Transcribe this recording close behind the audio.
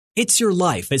It's Your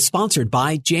Life is sponsored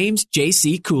by James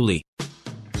J.C. Cooley.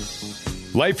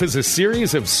 Life is a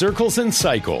series of circles and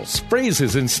cycles,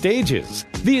 phrases and stages.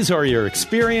 These are your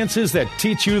experiences that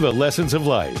teach you the lessons of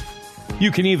life.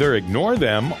 You can either ignore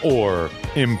them or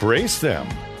embrace them.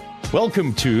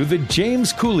 Welcome to The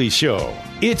James Cooley Show.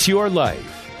 It's Your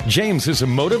Life. James is a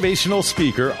motivational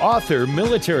speaker, author,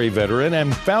 military veteran,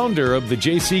 and founder of the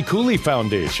J.C. Cooley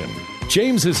Foundation.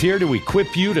 James is here to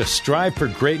equip you to strive for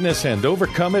greatness and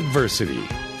overcome adversity.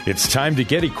 It's time to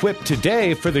get equipped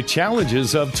today for the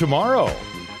challenges of tomorrow.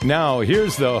 Now,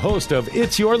 here's the host of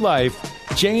It's Your Life,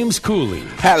 James Cooley.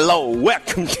 Hello,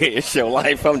 welcome to It's Your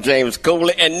Life. I'm James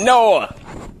Cooley, and Noah,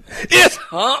 it's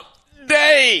Hump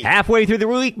Day. Halfway through the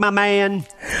week, my man.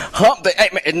 Hump Day. Hey,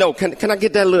 man, no, can I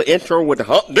get that little intro with the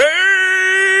Hump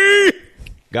Day?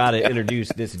 Got to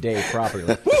introduce this day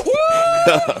properly.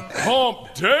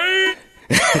 Hump Day.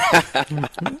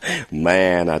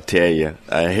 Man, I tell you,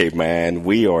 hey, man,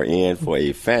 we are in for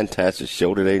a fantastic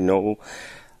show today, Noah.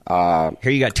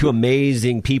 Here you got two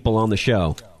amazing people on the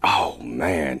show. Oh,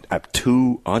 man, I have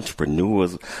two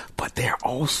entrepreneurs, but they're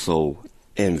also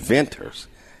inventors.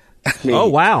 I mean, oh,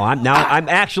 wow. I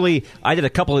did a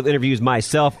couple of interviews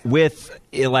myself with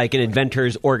like an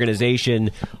inventors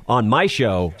organization on my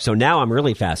show, so now I'm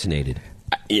really fascinated.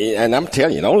 And I'm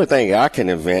telling you, the only thing I can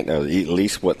invent, at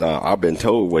least what I've been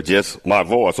told, was just my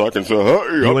voice. I can say,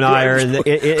 hey, you and I are in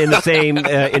the same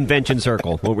invention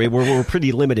circle. We're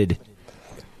pretty limited.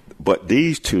 But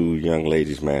these two young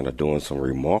ladies, man, are doing some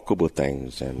remarkable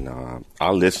things, and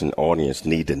our listening audience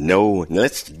need to know.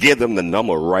 Let's give them the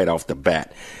number right off the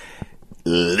bat.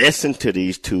 Listen to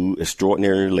these two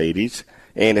extraordinary ladies,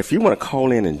 and if you want to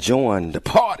call in and join the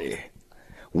party,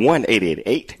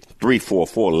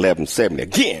 1-888-344-1170.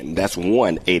 Again, that's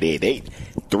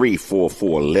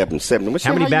 1-888-344-1170.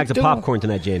 How many bags of popcorn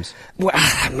tonight, James? Well,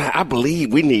 I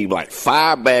believe we need like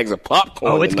 5 bags of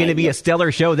popcorn. Oh, it's going to be a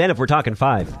stellar show then if we're talking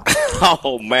 5.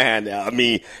 Oh, man. I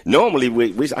mean,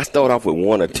 normally I start off with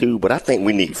 1 or 2, but I think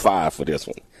we need 5 for this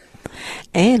one.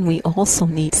 And we also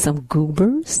need some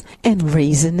goobers and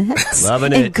Raisinets.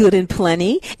 Loving and it. Good and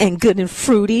Plenty and Good and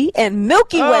Fruity and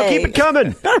Milky Way. Oh, keep it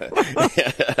coming.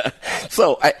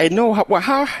 So, I know,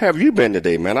 how have you been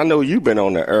today, man? I know you've been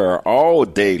on the air all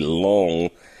day long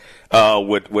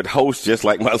with hosts just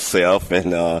like myself.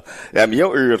 And I mean,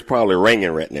 your ear is probably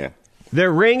ringing right now. They're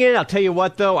ringing. I'll tell you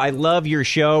what, though. I love your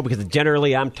show because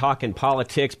generally I'm talking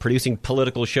politics, producing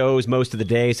political shows most of the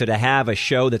day. So to have a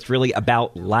show that's really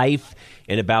about life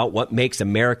and about what makes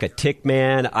America tick,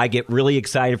 man, I get really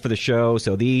excited for the show.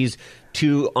 So these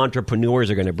two entrepreneurs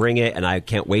are going to bring it, and I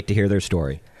can't wait to hear their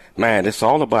story. Man, it's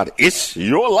all about it. It's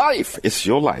your life. It's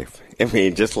your life. I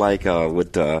mean, just like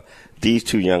with these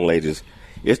two young ladies,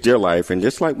 it's their life. And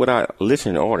just like with our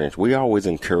listening audience, we always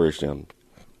encourage them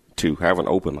to have an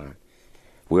open mind.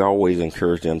 We always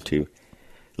encourage them to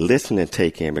listen and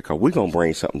take in because we're going to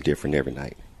bring something different every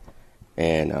night.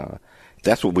 And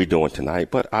that's what we're doing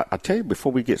tonight. But I tell you,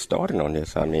 before we get started on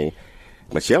this, I mean,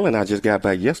 Michelle and I just got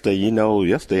back yesterday. You know,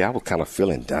 yesterday I was kind of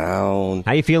feeling down.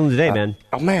 How you feeling today, man?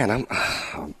 Oh, man,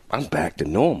 I'm back to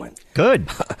normal. Good.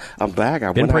 I'm back.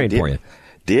 Been praying for you.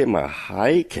 Did my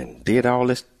hike and did all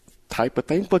this type of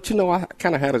thing. But, you know, I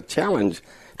kind of had a challenge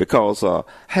because I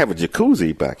have a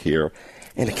jacuzzi back here.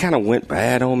 And it kind of went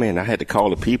bad on me, and I had to call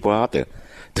the people out to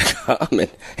come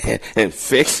and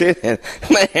fix it. And,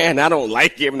 man, I don't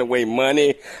like giving away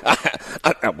money.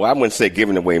 I wouldn't say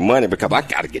giving away money because I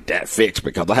got to get that fixed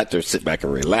because I have to sit back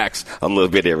and relax a little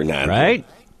bit every now and then. Right.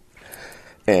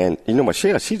 And, you know,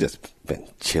 Michelle, she just been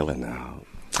chilling out,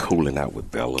 cooling out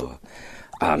with Bella.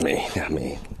 I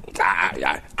mean,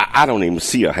 I don't even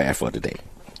see her half of the day.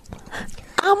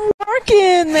 I'm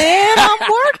working, man. I'm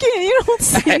working. You don't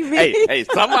see me. Hey,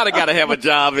 somebody got to have a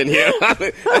job in here.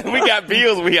 We got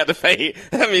bills we have to pay.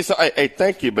 I mean, so, hey,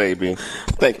 thank you, baby.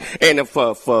 And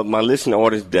for my listening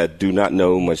audience that do not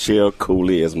know, Michelle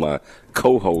Cooley is my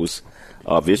co-host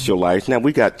of It's Your Life. Now,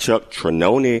 we got Chuck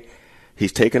Trinoni.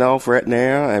 He's taking off right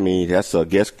now. I mean, that's a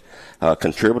guest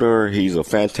contributor. He's a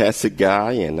fantastic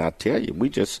guy. And I tell you, we're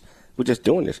just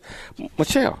doing this.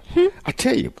 Michelle, I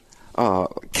tell you,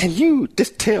 can you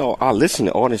just tell our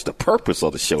listening audience the purpose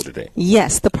of the show today?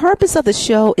 Yes, the purpose of the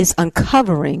show is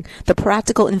uncovering the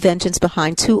practical inventions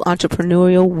behind two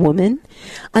entrepreneurial women,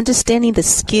 understanding the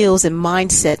skills and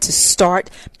mindset to start,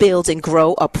 build, and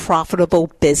grow a profitable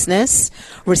business,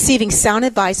 receiving sound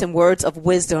advice and words of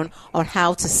wisdom on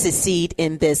how to succeed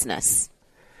in business.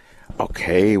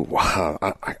 Okay, wow.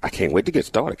 I can't wait to get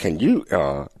started. Can you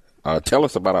tell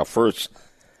us about our first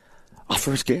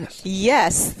guest?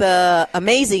 Yes, the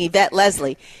amazing Yvette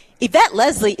Leslie. Yvette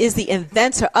Leslie is the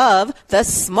inventor of the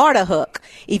Smarter Hook.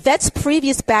 Yvette's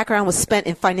previous background was spent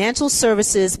in financial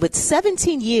services with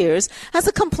 17 years as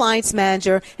a compliance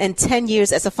manager and 10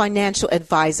 years as a financial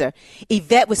advisor.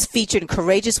 Yvette was featured in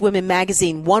Courageous Women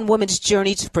magazine, One Woman's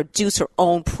Journey to Produce Her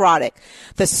Own Product.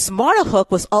 The Smarter Hook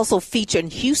was also featured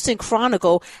in Houston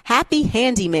Chronicle, Happy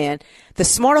Handyman. The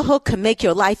Smarter Hook can make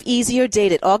your life easier,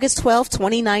 dated August 12,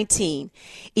 2019.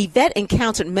 Yvette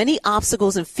encountered many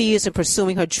obstacles and fears in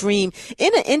pursuing her dream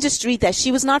in an industry that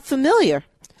she was not familiar.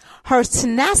 Her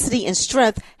tenacity and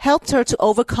strength helped her to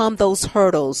overcome those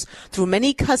hurdles. Through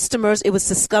many customers, it was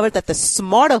discovered that the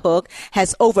Smarter Hook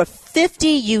has over 50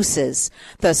 uses.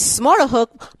 The Smarter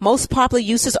Hook most popular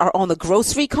uses are on the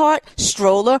grocery cart,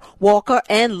 stroller, walker,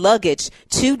 and luggage.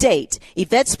 To date,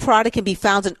 Yvette's product can be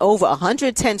found in over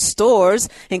 110 stores,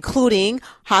 including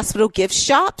hospital gift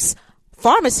shops,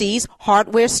 pharmacies,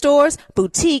 hardware stores,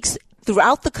 boutiques,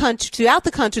 throughout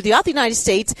the United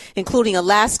States, including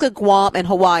Alaska, Guam, and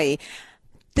Hawaii.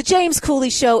 The James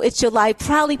Cooley Show, It's Your Life,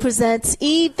 proudly presents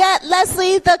Yvette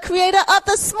Leslie, the creator of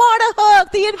the Smarter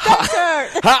Hook, the inventor.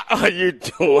 How are you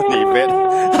doing, Yvette?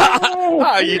 How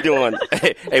are you doing?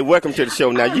 Hey, welcome to the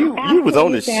show. Now, you was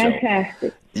on the show.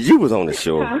 You was on the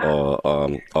show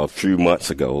a few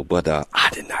months ago, but I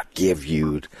did not give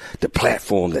you the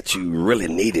platform that you really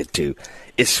needed to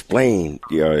explain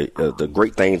the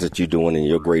great things that you're doing in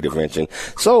your great invention.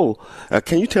 So,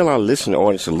 can you tell our listening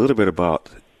audience a little bit about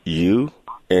you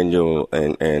and your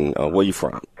and where you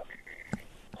from?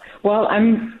 Well,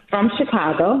 I'm from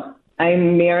Chicago.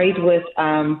 I'm married with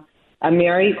the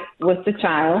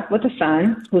child, with a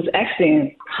son who's actually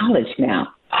in college now.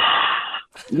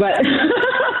 But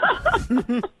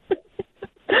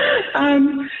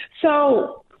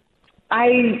so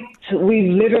we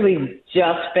literally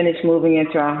just finished moving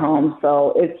into our home,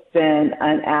 so it's been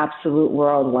an absolute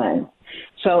whirlwind.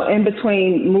 So in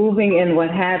between moving and what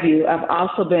have you, I've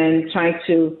also been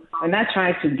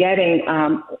getting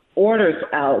orders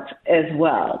out as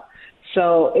well.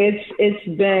 So it's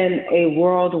been a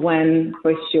whirlwind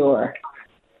for sure.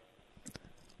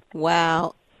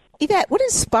 Wow. Yvette, what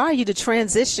inspired you to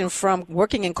transition from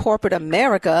working in corporate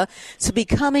America to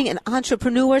becoming an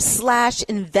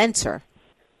entrepreneur/inventor?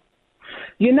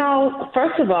 You know,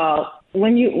 first of all,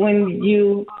 when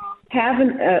you have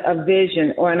a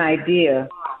vision or an idea,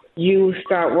 you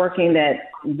start working that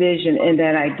vision and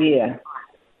that idea.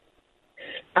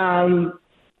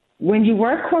 When you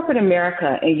work corporate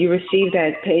America and you receive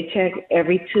that paycheck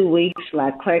every 2 weeks,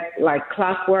 like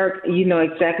clockwork, you know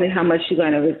exactly how much you're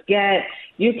going to get.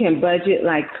 You can budget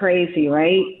like crazy,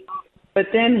 right?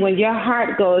 But then when your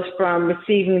heart goes from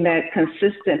receiving that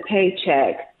consistent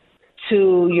paycheck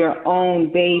to your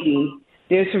own baby,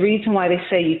 there's a reason why they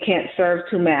say you can't serve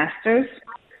two masters.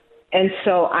 And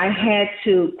so I had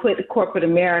to quit corporate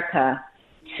America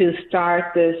to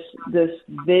start this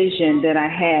vision that I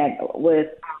had with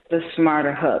the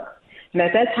Smarter Hook. And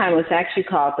at that time, it was actually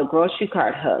called the Grocery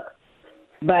Cart Hook.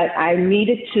 But I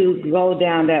needed to go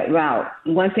down that route.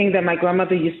 One thing that my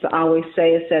grandmother used to always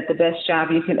say is that the best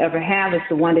job you can ever have is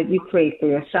the one that you create for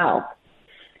yourself.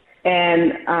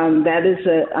 And that is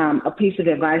a piece of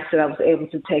advice that I was able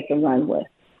to take and run with.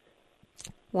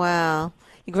 Wow.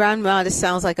 Your grandmother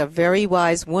sounds like a very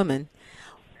wise woman.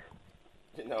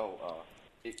 You know,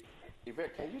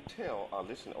 Yvette, can you tell our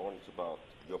listening audience about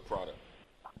your product?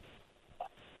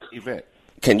 Yvette,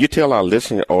 can you tell our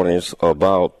listening audience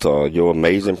about your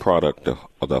amazing product, the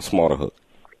Smarter Hook?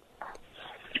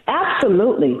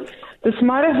 Absolutely. The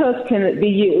Smarter Hook can be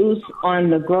used on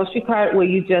the grocery cart where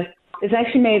it's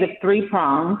actually made of 3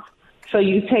 prongs. So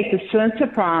you take the center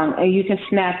prong and you can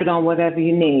snap it on whatever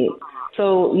you need.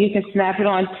 So you can snap it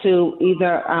onto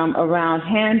either a round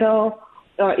handle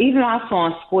or even also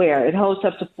on square. It holds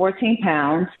up to 14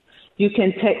 pounds. You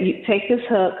can take this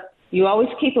hook. You always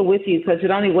keep it with you because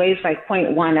it only weighs like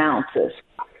 0.1 ounces.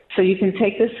 So you can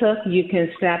take this hook, you can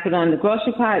snap it on the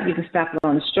grocery cart, you can snap it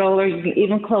on the stroller, you can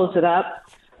even close it up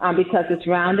because it's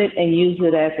rounded and use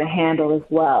it as a handle as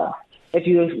well. If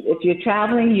you're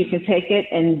traveling, you can take it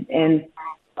and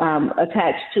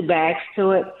attach 2 bags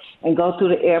to it and go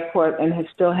through the airport and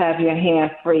still have your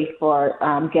hand free for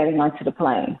getting onto the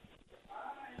plane.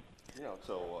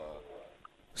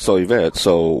 So Yvette,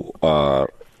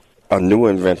 a new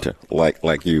inventor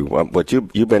like you, but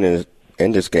you've been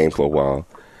in this game for a while.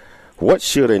 What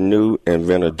should a new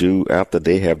inventor do after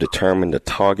they have determined the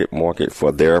target market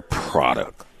for their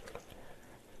product?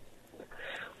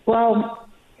 Well,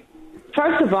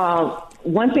 first of all,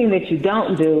 one thing that you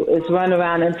don't do is run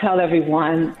around and tell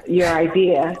everyone your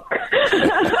idea.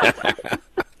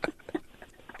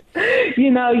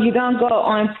 You know, you don't go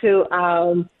onto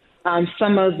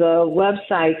some of the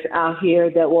websites out here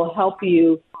that will help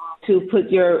you to put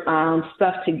your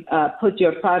put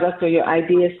your product or your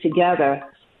ideas together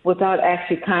without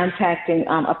actually contacting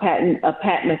a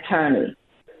patent attorney.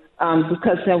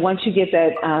 Because then once you get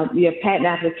that your patent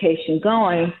application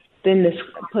going, then it's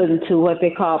put into what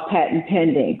they call patent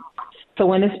pending. So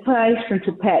when it's placed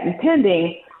into patent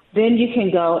pending, then you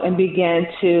can go and begin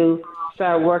to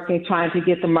start working, trying to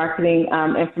get the marketing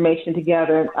information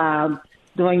together,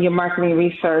 doing your marketing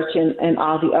research and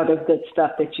all the other good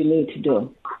stuff that you need to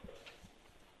do.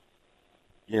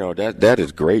 You know, that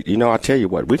is great. You know, I tell you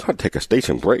what, we're going to take a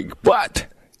station break, but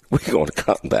we're going to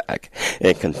come back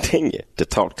and continue to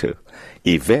talk to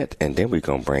Yvette, and then we're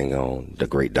going to bring on the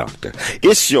great doctor.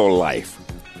 It's Your Life.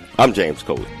 I'm James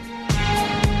Cooley.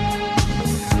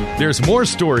 There's more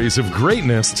stories of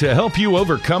greatness to help you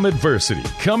overcome adversity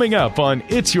coming up on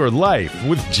It's Your Life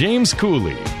with James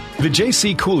Cooley. The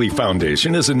J.C. Cooley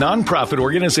Foundation is a nonprofit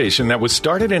organization that was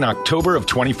started in October of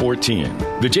 2014.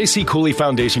 The J.C. Cooley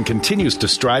Foundation continues to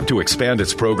strive to expand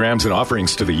its programs and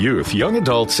offerings to the youth, young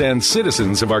adults, and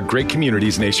citizens of our great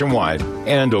communities nationwide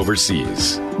and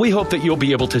overseas. We hope that you'll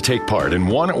be able to take part in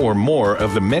one or more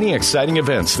of the many exciting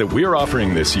events that we're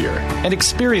offering this year and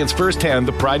experience firsthand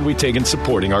the pride we take in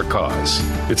supporting our cause.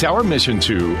 It's our mission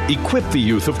to equip the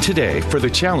youth of today for the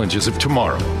challenges of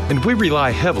tomorrow, and we rely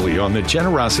heavily on the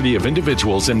generosity of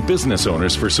individuals and business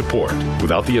owners for support.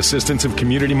 Without the assistance of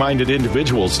community-minded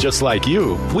individuals just like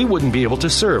you, we wouldn't be able to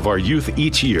serve our youth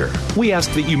each year. We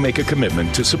ask that you make a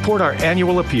commitment to support our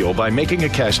annual appeal by making a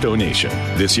cash donation.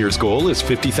 This year's goal is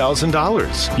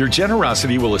 $50,000. Your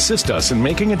generosity will assist us in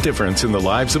making a difference in the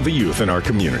lives of the youth in our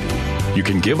community. You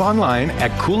can give online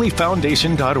at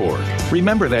CooleyFoundation.org.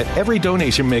 Remember that every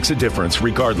donation makes a difference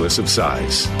regardless of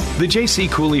size. The J.C.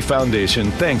 Cooley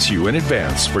Foundation thanks you in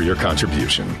advance for your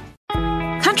contribution.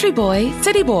 Country Boy,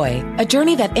 City Boy, a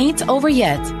journey that ain't over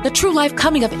yet. The true life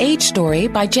coming of age story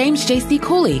by James J.C.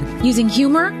 Cooley. Using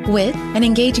humor, wit, and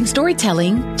engaging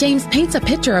storytelling, James paints a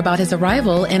picture about his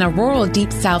arrival in a rural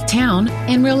deep south town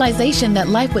and realization that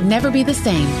life would never be the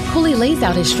same. Cooley lays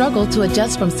out his struggle to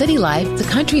adjust from city life to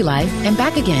country life and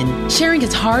back again, sharing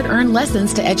his hard-earned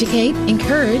lessons to educate,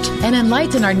 encourage, and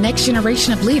enlighten our next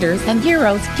generation of leaders and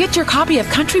heroes. Get your copy of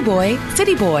Country Boy,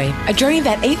 City Boy, a journey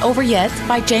that ain't over yet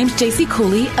by James J.C.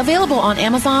 Cooley, available on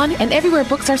Amazon and everywhere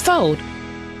books are sold.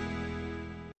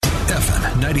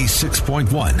 FM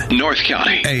 96.1 North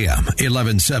County, AM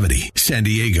 1170 San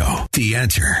Diego. The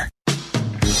Answer.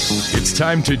 It's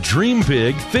time to dream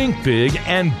big, think big,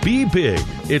 and be big.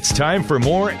 It's time for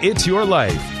more It's Your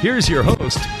Life. Here's your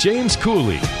host, James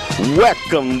Cooley.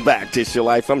 Welcome back to It's Your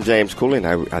Life. I'm James Cooley, and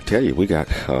I tell you, we got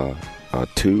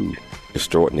two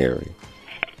extraordinary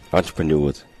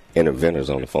entrepreneurs and inventors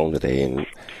on the phone today, and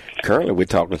currently we're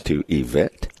talking to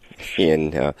Yvette,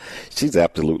 and she's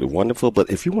absolutely wonderful. But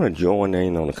if you want to join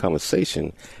in on the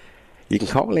conversation, you can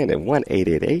call in at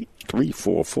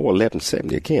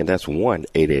 1-888-344-1170. Again, that's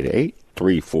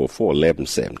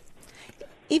 1-888-344-1170.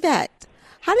 Yvette,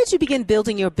 how did you begin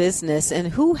building your business, and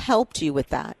who helped you with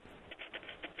that?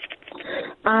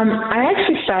 I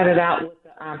actually started out with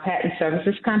a patent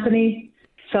services company.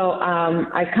 So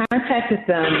I contacted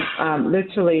them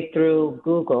literally through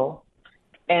Google.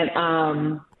 And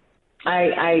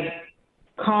I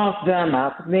called them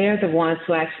up. They're the ones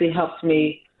who actually helped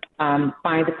me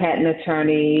find a patent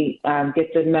attorney,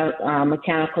 get the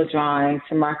mechanical drawings,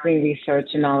 some marketing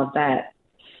research, and all of that.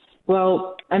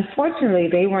 Well, unfortunately,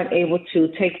 they weren't able to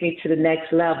take me to the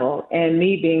next level. And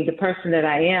me being the person that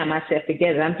I am, I said,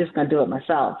 forget it. I'm just going to do it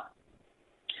myself.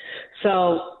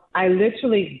 So I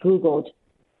literally Googled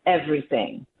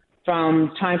everything,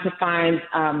 from trying to find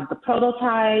the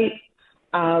prototype,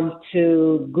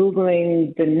 to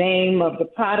Googling the name of the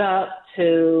product,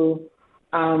 to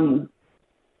cold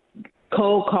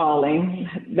calling.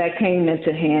 That came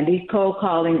into handy, cold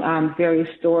calling various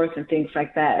stores and things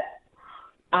like that.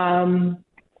 From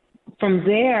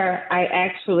there, I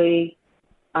actually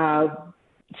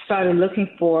started looking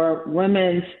for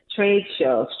women's trade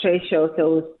shows that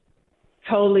was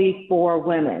totally for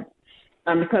women.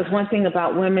 Because one thing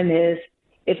about women is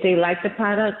if they like the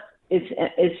product, it's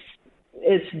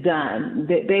done.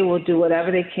 They will do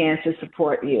whatever they can to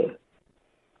support you.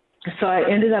 So I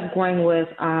ended up going with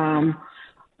a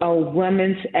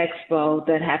women's expo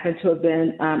that happened to have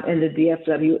been in the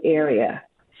DFW area.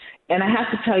 And I have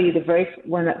to tell you, the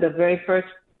very first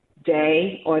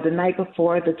day or the night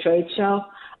before the trade show,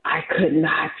 I could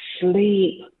not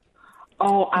sleep.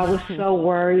 Oh, I was so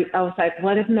worried. I was like,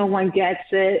 what if no one gets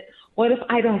it? What if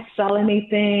I don't sell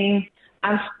anything?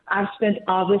 I've spent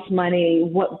all this money.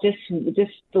 What just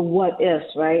the what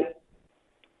ifs, right?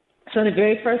 So the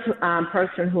very first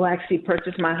person who actually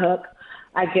purchased my hook,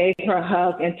 I gave her a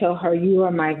hug and told her, "You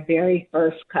are my very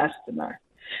first customer."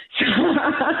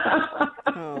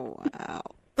 Oh, wow.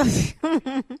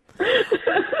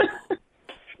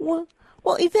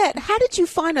 Well, Yvette, how did you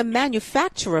find a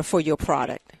manufacturer for your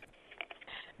product?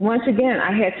 Once again,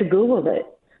 I had to Google it.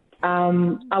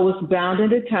 I was bound and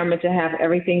determined to have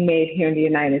everything made here in the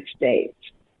United States.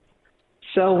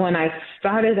 So when I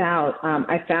started out,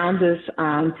 I found this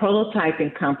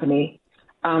prototyping company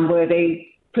where they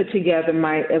put together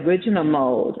my original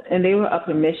mold, and they were up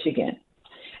in Michigan.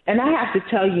 And I have to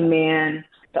tell you, man,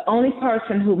 the only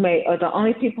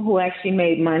people who actually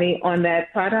made money on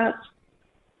that product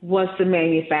was the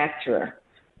manufacturer,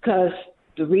 because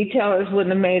the retailers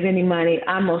wouldn't have made any money.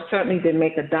 I most certainly didn't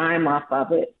make a dime off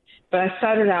of it, but I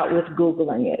started out with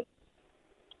Googling it.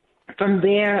 From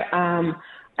there,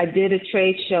 I did a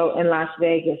trade show in Las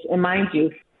Vegas. And mind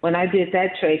you, when I did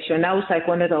that trade show, and that was like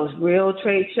one of those real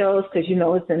trade shows, because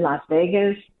it's in Las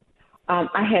Vegas,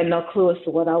 I had no clue as to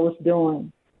what I was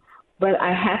doing. But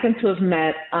I happened to have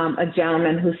met a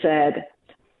gentleman who said,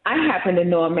 "I happen to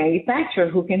know a manufacturer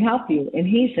who can help you," and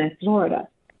he's in Florida.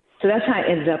 So that's how I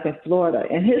ended up in Florida.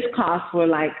 And his costs were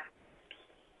like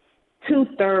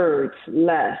 2/3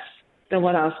 less than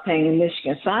what I was paying in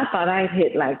Michigan. So I thought I'd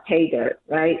hit like pay dirt,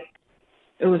 right?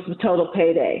 It was a total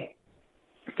payday.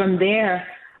 From there,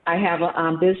 I have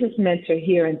a business mentor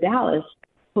here in Dallas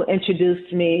who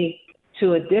introduced me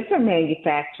to a different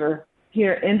manufacturer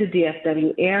here in the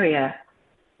DFW area,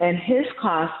 and his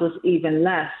cost was even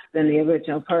less than the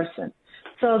original person.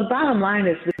 So the bottom line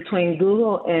is, between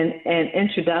Google and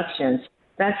introductions,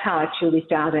 that's how I truly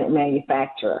found a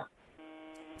manufacturer.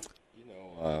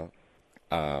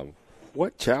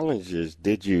 What challenges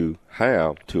did you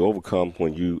have to overcome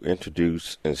when you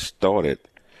introduced and started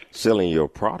selling your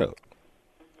product?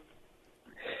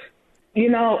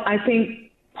 I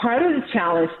think part of the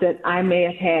challenge that I may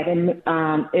have had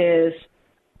is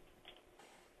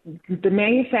the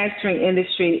manufacturing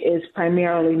industry is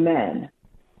primarily men,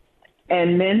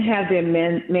 and men have their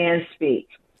man speak,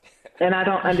 and I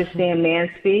don't understand man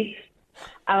speak.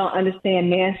 I don't understand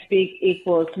man speak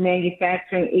equals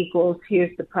manufacturing equals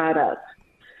here's the product.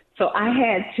 So I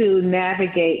had to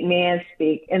navigate man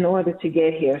speak in order to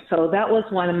get here. So that was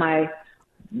one of my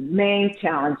main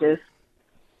challenges.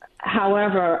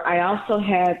 However, I also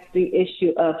had the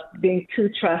issue of being too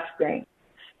trusting.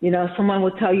 Someone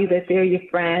will tell you that they're your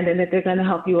friend and that they're going to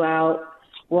help you out.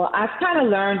 Well, I've kind of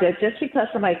learned that just because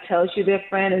somebody tells you they're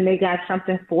friend and they got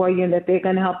something for you and that they're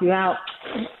going to help you out,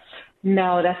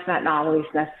 no, that's not always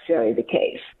necessarily the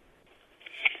case.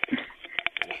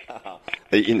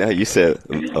 You said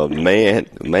a man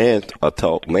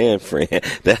friend.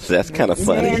 That's kind of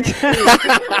funny.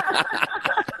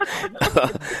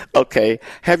 Okay.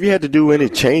 Have you had to do any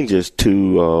changes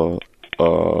to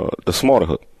the Smarter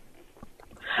Hook?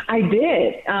 I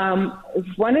did.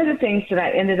 One of the things that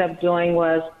I ended up doing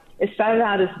was, it started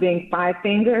out as being 5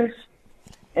 fingers.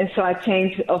 And so I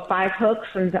changed 5 hooks,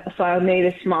 and so I made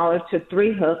it smaller to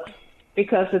 3 hooks,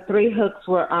 because the 3 hooks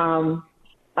were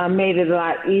made it a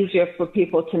lot easier for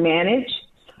people to manage.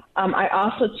 I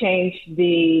also changed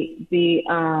the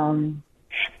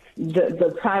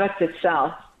product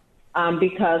itself,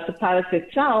 because the product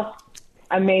itself,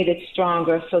 I made it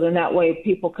stronger, so then that way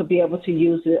people could be able to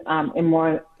use it in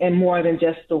more than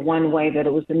just the one way that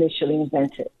it was initially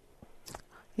invented.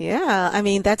 Yeah, I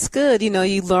mean, that's good.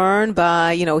 You learn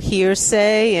by,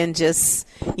 hearsay, and just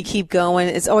you keep going.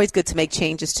 It's always good to make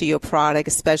changes to your product,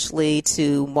 especially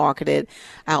to market it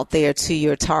out there to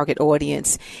your target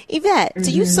audience. Yvette,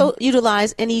 do you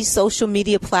utilize any social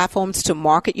media platforms to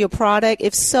market your product?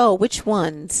 If so, which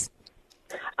ones?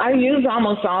 I use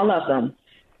almost all of them.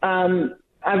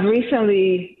 I've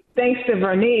recently, thanks to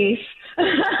Vernice,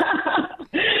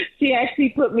 she actually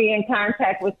put me in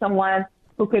contact with someone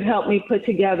who could help me put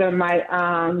together my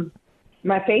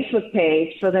my Facebook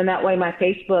page. So then that way my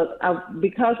Facebook,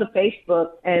 because of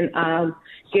Facebook and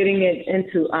getting it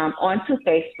onto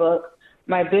Facebook,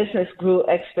 my business grew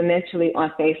exponentially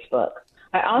on Facebook.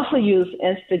 I also use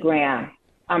Instagram.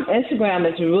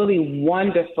 Instagram is really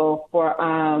wonderful for,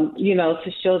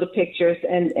 to show the pictures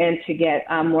and to get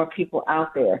more people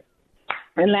out there.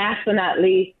 And last but not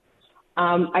least,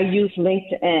 I use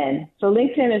LinkedIn. So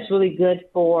LinkedIn is really good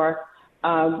for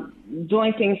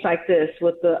doing things like this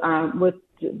with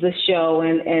the show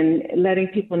and letting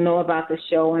people know about the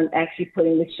show and actually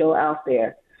putting the show out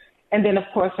there. And then, of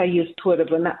course, I use Twitter,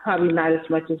 but probably not as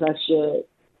much as I should.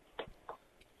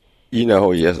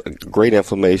 Yes, great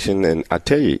information. And I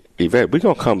tell you, Yvette, we're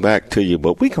going to come back to you,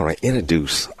 but we're going to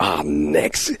introduce our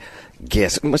next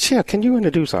guest. Michelle, can you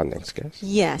introduce our next guest?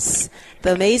 Yes,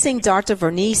 the amazing Dr.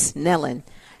 Vernice Nellen.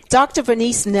 Dr.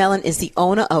 Vernice Nellen is the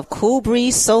owner of Cool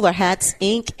Breeze Solar Hats,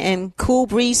 Inc. and Cool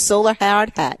Breeze Solar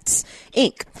Hard Hats,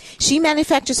 Inc. She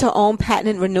manufactures her own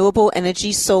patented renewable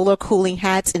energy solar cooling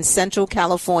hats in Central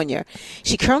California.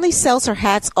 She currently sells her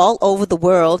hats all over the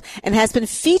world and has been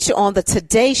featured on the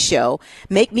Today Show,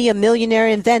 Make Me a Millionaire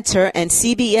Inventor, and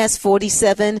CBS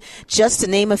 47, just to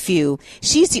name a few.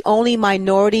 She's the only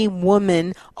minority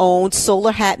woman-owned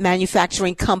solar hat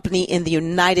manufacturing company in the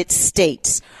United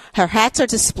States. Her hats are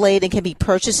displayed and can be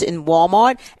purchased in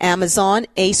Walmart, Amazon,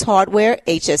 Ace Hardware,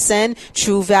 HSN,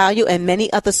 True Value, and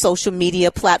many other social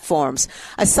media platforms.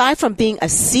 Aside from being a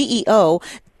CEO,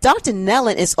 Dr.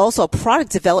 Nellen is also a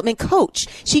product development coach.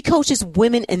 She coaches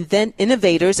women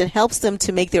innovators and helps them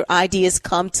to make their ideas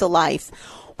come to life.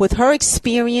 With her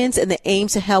experience and the aim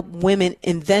to help women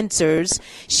inventors,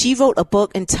 she wrote a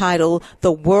book entitled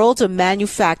The World of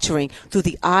Manufacturing Through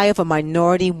the Eye of a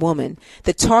Minority Woman.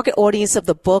 The target audience of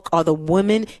the book are the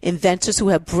women inventors who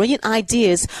have brilliant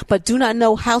ideas but do not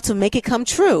know how to make it come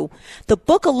true. The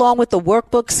book, along with the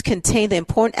workbooks, contain the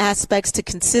important aspects to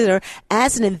consider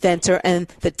as an inventor and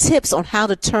the tips on how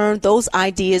to turn those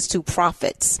ideas to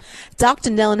profits. Dr.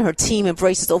 Nellen and her team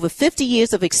embraces over 50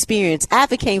 years of experience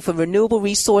advocating for renewable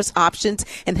resource options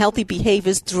and healthy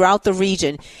behaviors throughout the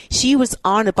region. She was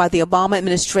honored by the Obama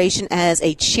administration as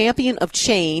a champion of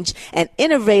change and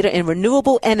innovator in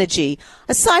renewable energy.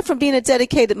 Aside from being a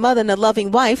dedicated mother and a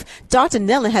loving wife, Dr.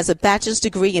 Nellen has a bachelor's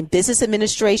degree in business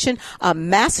administration, a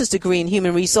master's degree in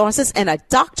human resources, and a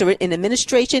doctorate in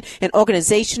administration and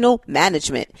organizational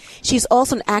management. She's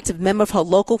also an active member of her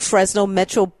local Fresno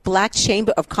Metro Black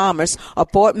Chamber of Commerce, a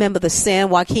board member of the San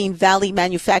Joaquin Valley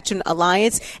Manufacturing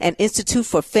Alliance, and Institute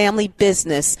for Family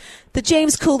Business. The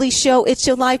James Cooley Show, It's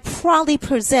Your Life, proudly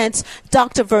presents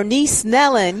Dr. Vernice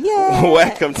Nellen. Yay!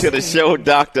 Welcome to the show,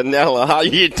 Dr. Nellen. How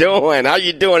you doing? How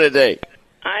you doing today?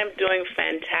 I'm doing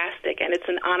fantastic, and it's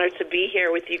an honor to be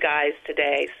here with you guys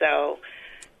today. So,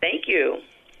 thank you.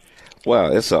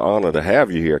 Well, it's an honor to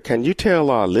have you here. Can you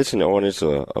tell our listening audience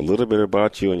a little bit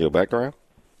about you and your background?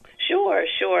 Sure.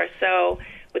 So,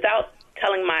 without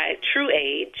telling my true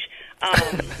age,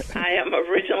 I am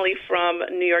originally from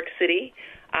New York City.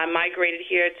 I migrated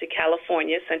here to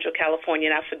California, Central California,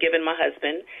 and I've forgiven my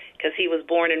husband because he was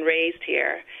born and raised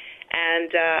here.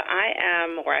 And I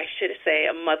am, or I should say,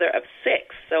 a mother of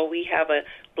 6. So we have a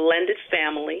blended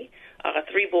family,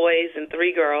 3 boys and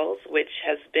 3 girls, which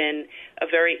has been a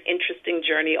very interesting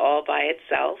journey all by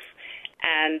itself.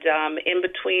 And in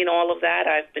between all of that,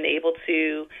 I've been able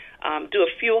to do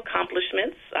a few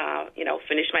accomplishments,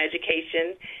 finish my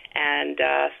education and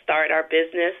start our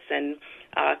business and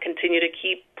continue to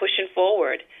keep pushing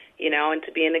forward, and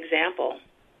to be an example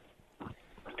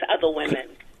to other women.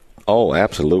 Oh,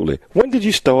 absolutely. When did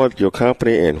you start your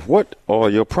company and what are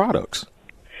your products?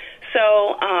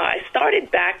 So I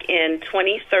started back in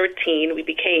 2013. We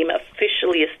became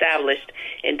officially established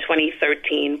in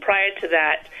 2013. Prior to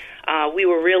that, we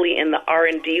were really in the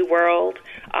R&D world.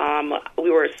 We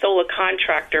were a solar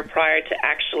contractor prior to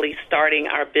actually starting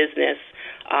our business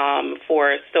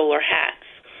for solar hats.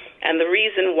 And the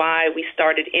reason why we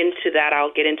started into that,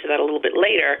 I'll get into that a little bit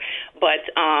later, but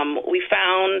we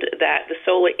found that the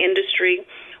solar industry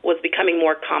was becoming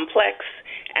more complex,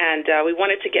 and we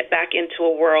wanted to get back into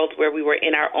a world where we were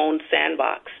in our own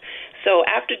sandbox. So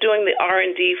after doing the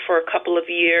R&D for a couple of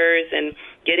years and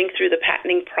getting through the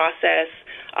patenting process,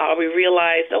 we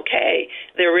realized, okay,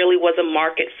 there really was a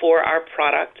market for our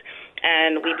product,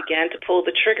 and we began to pull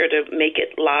the trigger to make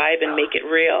it live and make it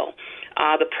real.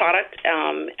 The product,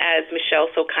 as Michelle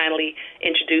so kindly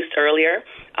introduced earlier,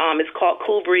 is called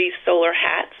Cool Breeze Solar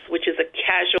Hats, which is a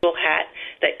casual hat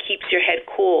that keeps your head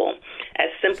cool. As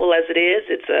simple as it is,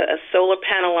 it's a solar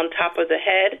panel on top of the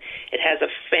head. It has a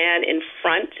fan in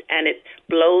front, and it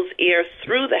blows air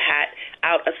through the hat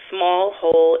out a small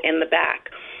hole in the back.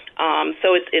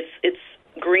 So it's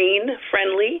green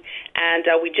friendly, and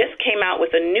we just came out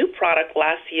with a new product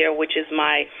last year, which is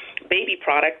my baby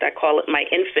product. I call it my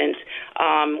infant.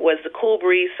 Was the Cool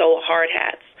Breeze Solar Hard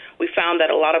Hats. We found that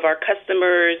a lot of our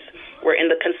customers were in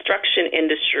the construction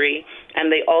industry,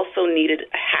 and they also needed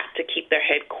a hat to keep their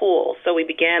head cool. So we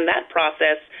began that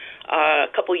process a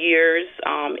couple years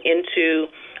into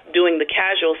doing the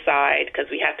casual side,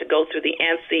 because we had to go through the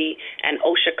ANSI and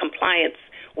OSHA compliance,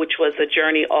 which was a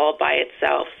journey all by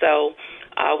itself. So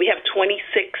we have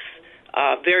 26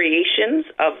 variations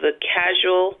of the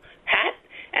casual hat,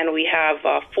 and we have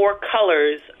 4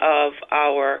 colors of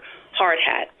our hard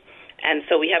hat. And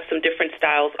so we have some different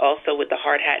styles also with the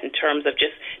hard hat in terms of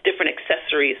just different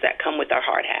accessories that come with our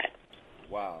hard hat.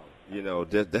 Wow. You know,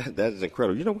 that is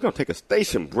incredible. You know, we're going to take a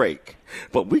station break,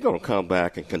 but we're going to come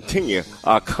back and continue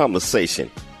our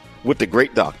conversation with the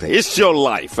great doctor. It's your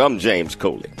life. I'm James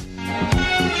Cooley.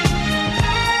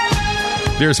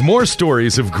 There's more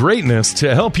stories of greatness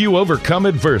to help you overcome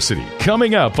adversity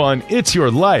coming up on It's Your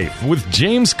Life with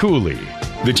James Cooley.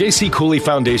 The J.C. Cooley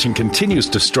Foundation continues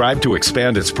to strive to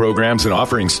expand its programs and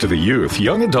offerings to the youth,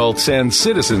 young adults, and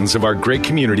citizens of our great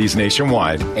communities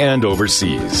nationwide and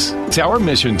overseas. It's our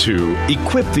mission to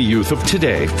equip the youth of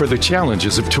today for the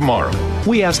challenges of tomorrow.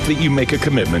 We ask that you make a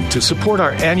commitment to support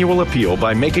our annual appeal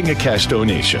by making a cash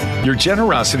donation. Your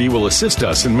generosity will assist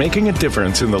us in making a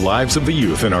difference in the lives of the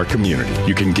youth in our community.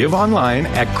 You can give online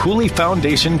at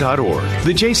CooleyFoundation.org.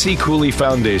 The J.C. Cooley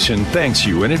Foundation thanks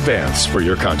you in advance for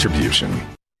your contribution.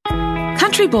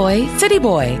 Country Boy, City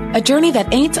Boy, a journey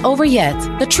that ain't over yet.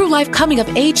 The true life coming of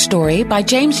age story by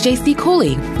James J.C.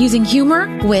 Cooley. Using humor,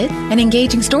 wit, and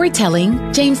engaging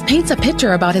storytelling, James paints a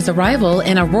picture about his arrival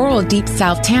in a rural deep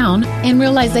south town and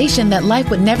realization that life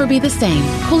would never be the same.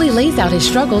 Cooley lays out his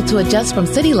struggle to adjust from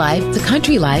city life to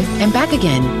country life and back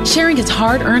again, sharing his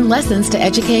hard-earned lessons to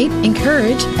educate,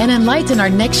 encourage, and enlighten our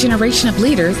next generation of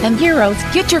leaders and heroes.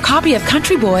 Get your copy of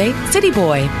Country Boy, City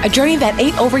Boy, a journey that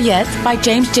ain't over yet by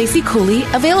James J.C. Cooley,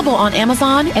 available on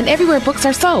Amazon and everywhere books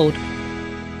are sold.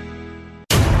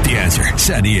 The Answer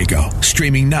San Diego,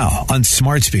 streaming now on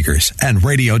smart speakers and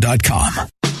radio.com.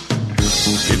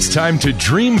 It's time to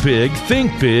dream big,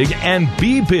 think big, and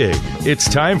be big.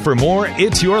 It's time for more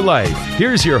It's Your Life.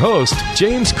 Here's your host,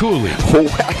 James Cooley.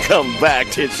 Welcome back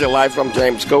to It's Your Life. I'm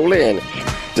James Cooley, and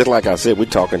just like I said, we're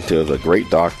talking to the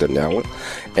great doctor now,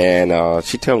 and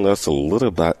she's telling us a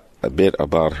bit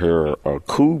about her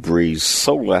Cool Breeze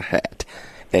solar hat.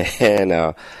 And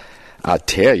I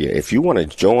tell you, if you want to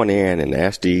join in and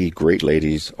ask the great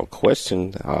ladies a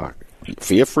question,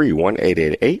 feel free,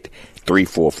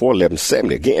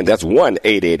 1-888-344-1170. Again, that's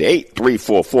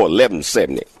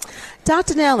 1-888-344-1170.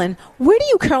 Dr. Nellen, where do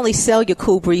you currently sell your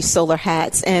Cool Breeze solar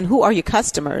hats, and who are your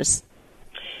customers?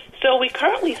 So we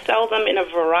currently sell them in a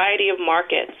variety of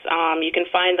markets. You can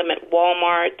find them at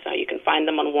Walmart. You can find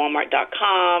them on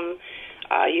Walmart.com.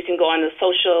 You can go on the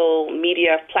social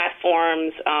media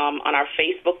platforms, on our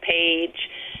Facebook page.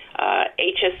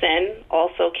 HSN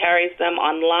also carries them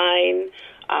online.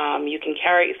 You can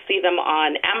see them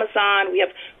on Amazon. We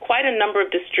have quite a number of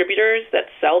distributors that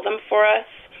sell them for us.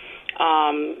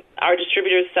 Our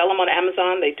distributors sell them on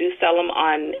Amazon. They do sell them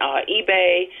on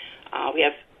eBay. We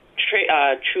have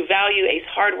True Value, Ace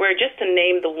Hardware, just to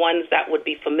name the ones that would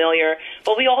be familiar.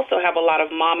 But we also have a lot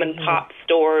of mom and pop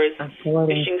stores,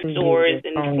 fishing stores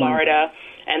in Florida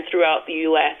and throughout the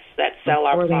U.S. that sell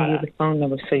our products. The phone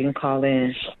number so you can call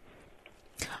in.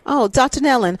 Oh, Dr.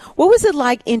 Nellen, what was it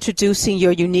like introducing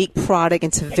your unique product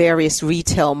into various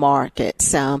retail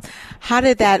markets? How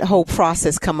did that whole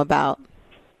process come about?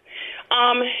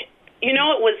 It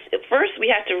was first we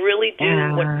had to really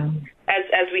do what,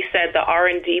 as we said, the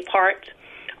R&D part.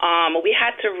 We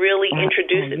had to really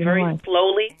introduce it very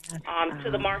slowly to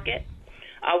the market.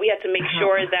 We had to make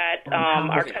sure that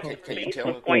our customer base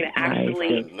was going to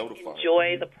actually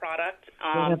enjoy the product.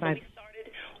 We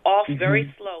started off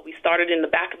very slow. We started in the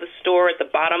back of the store, at the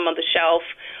bottom of the shelf,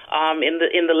 in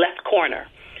the left corner,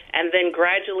 and then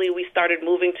gradually we started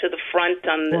moving to the front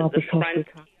on the front.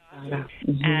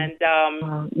 And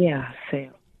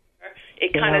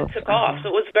it kind of took off. So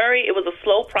it was a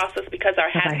slow process because our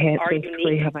hats are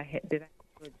unique. Did I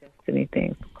suggest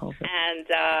anything for COVID? And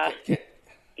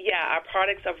our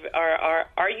products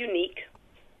are unique.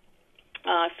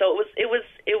 So it was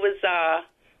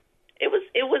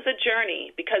a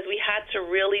journey because we had to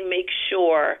really make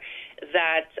sure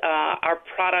that our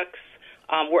products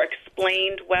were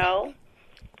explained well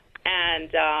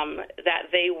and that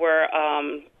they were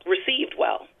received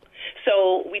well.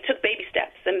 So we took baby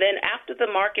steps, and then after the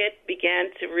market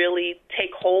began to really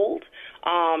take hold,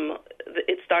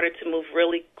 it started to move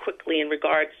really quickly in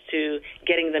regards to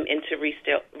getting them into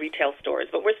retail stores.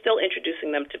 But we're still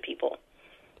introducing them to people,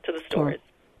 to the stores.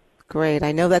 Great.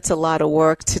 I know that's a lot of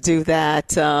work to do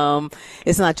that.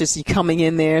 It's not just you coming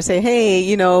in there and say,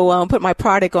 hey, put my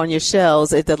product on your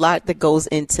shelves. It's a lot that goes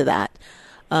into that.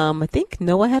 I think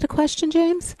Noah had a question,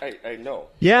 James? Hey, no.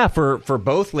 Yeah, for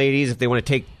both ladies, if they want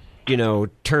to take,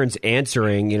 turns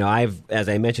answering, as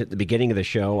I mentioned at the beginning of the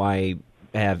show, I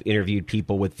have interviewed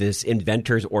people with this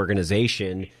inventors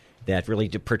organization that really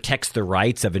protects the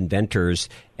rights of inventors.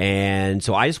 And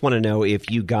so I just want to know if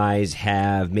you guys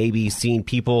have maybe seen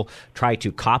people try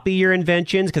to copy your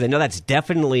inventions, because I know that's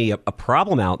definitely a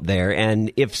problem out there.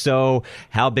 And if so,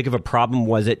 how big of a problem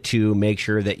was it to make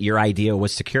sure that your idea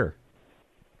was secure?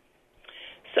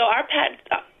 So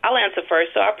I'll answer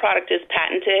first. So our product is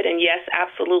patented, and yes,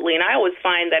 absolutely. And I always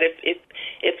find that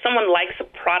if someone likes a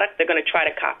product, they're going to try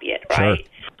to copy it, right?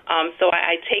 Sure. So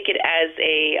I take it as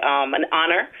an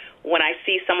honor when I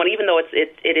see someone, even though it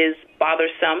is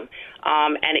bothersome,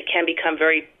 and it can become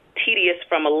very tedious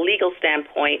from a legal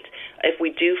standpoint if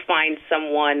we do find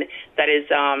someone that is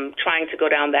trying to go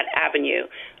down that avenue.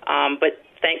 But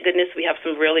thank goodness we have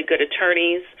some really good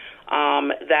attorneys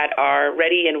that are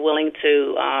ready and willing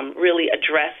to really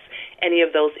address any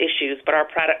of those issues. But our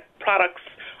products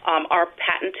are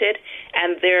patented,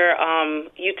 and they're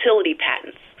utility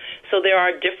patents. So there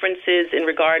are differences in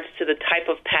regards to the type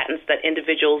of patents that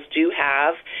individuals do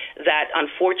have that,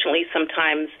 unfortunately,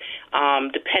 sometimes,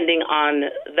 depending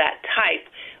on that type,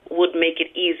 would make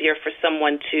it easier for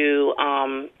someone to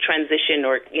transition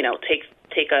or,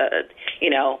 take a,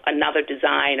 another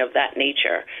design of that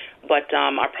nature. But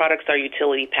our products are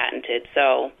utility patented.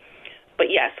 So, but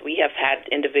yes, we have had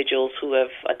individuals who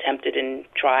have attempted and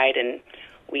tried, and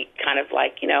we kind of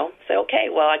say, okay,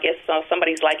 well, I guess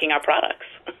somebody's liking our products.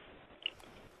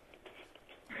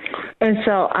 And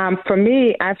so for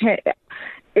me,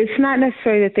 it's not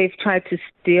necessarily that they've tried to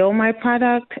steal my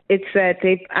product. It's that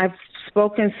I've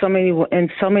spoken in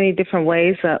so many different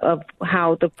ways of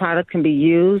how the product can be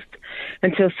used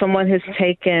until someone has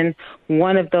taken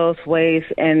one of those ways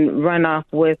and run off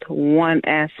with one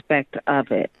aspect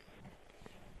of it.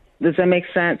 Does that make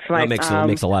sense? That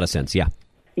makes a lot of sense, yeah.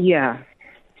 Yeah.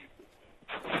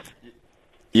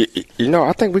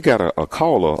 I think we got a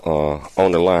caller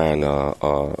on the line,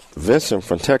 Vincent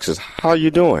from Texas. How are you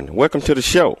doing? Welcome to the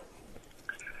show.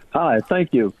 Hi,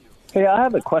 thank you. Hey, I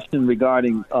have a question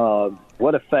regarding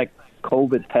what effect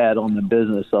COVID had on the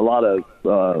business. A lot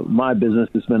of my business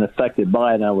has been affected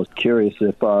by it, and I was curious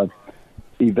if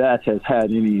Yvette has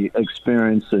had any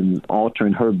experience in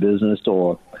altering her business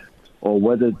or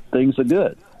whether things are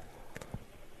good.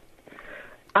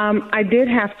 I did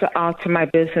have to alter my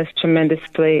business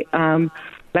tremendously. I'm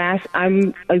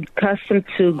accustomed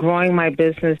to growing my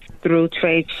business through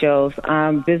trade shows,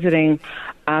 visiting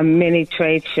many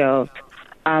trade shows.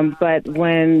 But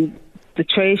when the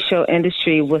trade show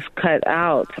industry was cut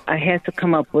out, I had to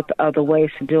come up with other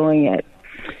ways of doing it.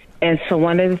 And so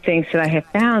one of the things that I have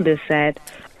found is that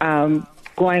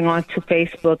going on to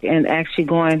Facebook and actually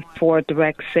going for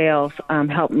direct sales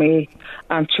helped me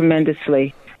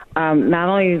tremendously. Not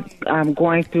only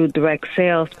going through direct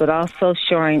sales, but also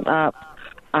showing up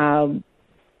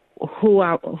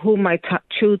who my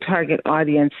true target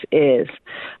audience is.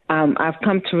 I've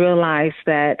come to realize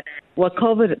that what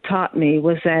COVID taught me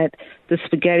was that the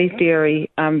spaghetti theory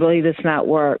really does not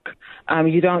work.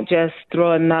 You don't just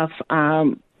throw enough.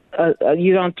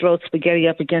 You don't throw spaghetti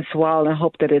up against the wall and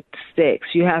hope that it sticks.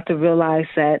 You have to realize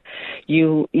that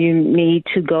you need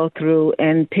to go through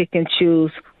and pick and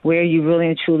choose where you really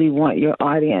and truly want your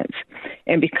audience.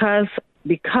 And because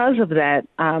of that,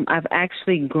 I've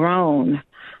actually grown,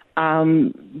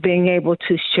 being able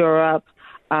to shore up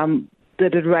the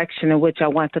direction in which I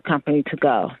want the company to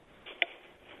go.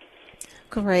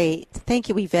 Great. Thank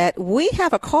you, Yvette. We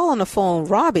have a call on the phone.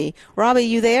 Robbie,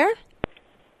 you there?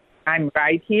 I'm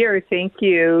right here. Thank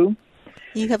you.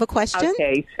 You have a question?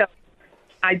 Okay, so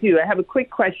I do. I have a quick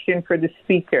question for the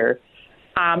speaker.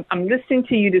 I'm listening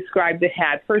to you describe the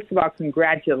hat. First of all,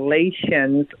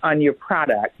 congratulations on your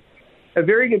product. A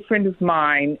very good friend of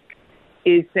mine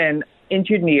is an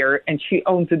engineer, and she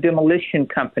owns a demolition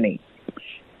company.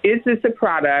 Is this a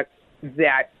product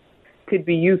that could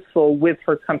be useful with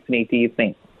her company, do you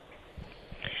think?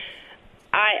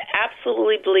 I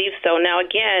absolutely believe so. Now,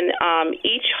 again,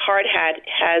 each hard hat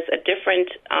has a different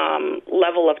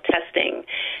level of testing.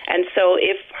 And so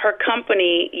if her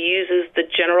company uses the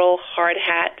general hard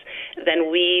hat,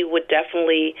 then we would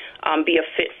definitely be a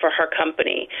fit for her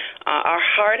company. Our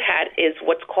hard hat is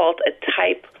what's called a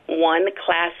Type 1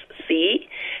 Class C,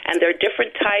 and there are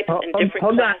different types and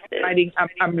different classes. Hold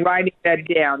on, I'm writing that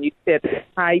down. You said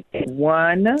Type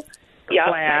 1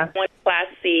 Type 1 Class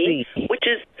C, which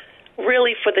is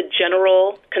really for the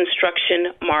general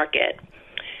construction market.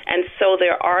 And so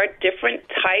there are different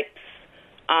types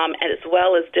as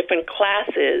well as different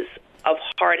classes of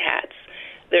hard hats.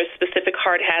 There's specific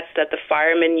hard hats that the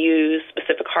firemen use,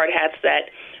 specific hard hats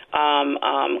that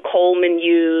coalmen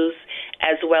use,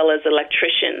 as well as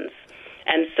electricians.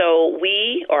 And so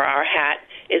our hat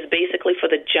is basically for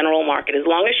the general market. As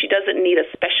long as she doesn't need a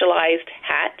specialized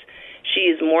hat, she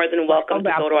is more than welcome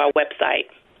to go to our website.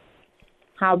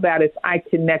 How about if I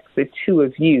connect the two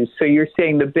of you? So you're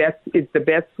saying the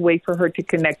best way for her to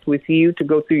connect with you to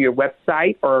go through your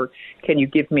website, or can you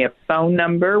give me a phone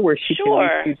number where she can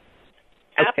reach you?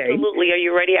 Okay. Absolutely. Are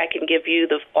you ready? I can give you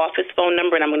the office phone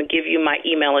number, and I'm going to give you my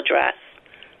email address.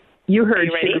 You heard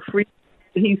ready? Sugar Free.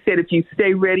 He said, if you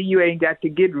stay ready, you ain't got to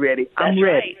get ready. I'm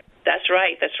ready. Right. That's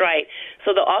right. That's right.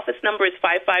 So the office number is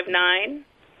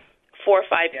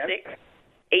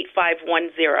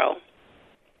 559-456-8510.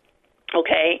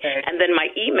 Okay? And then my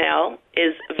email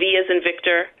is V as in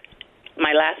Victor,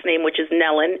 my last name, which is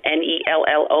Nellon,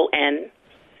 Nellon,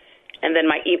 and then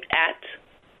my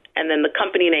and then the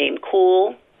company name,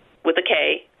 Cool with a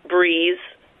K, Breeze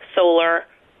Solar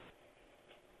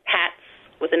Hats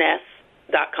with an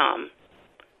S.com.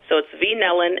 So it's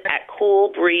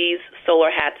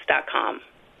vnellon@coolbreezesolarhats.com.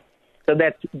 So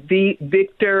that's V,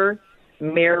 Victor,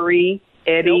 Mary,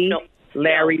 Eddie, Nope.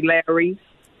 Larry.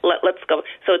 Let's go.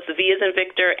 So it's V as in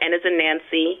Victor, N as in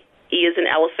Nancy, E as in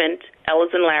Elephant, L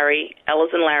as in Larry, L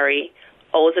as in Larry,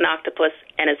 O as in Octopus,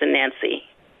 N as in Nancy.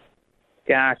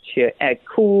 Gotcha. At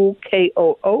Cool,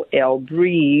 Kool,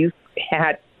 Breeze,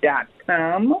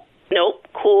 hat.com. Nope.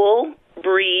 Cool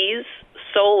Breeze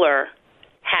Solar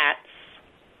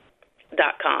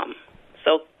Hats.com.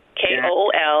 So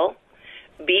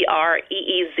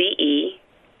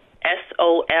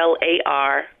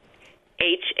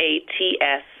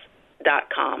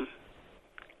KOOLBREEZESOLARHATS.com.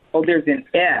 Oh, there's an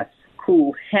S.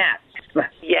 Cool Hats.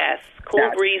 Yes.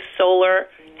 Cool Breeze Solar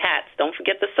Hats. Don't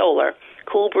forget the solar.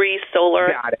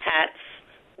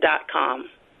 CoolBreezeSolarHats.com.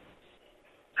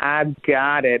 I've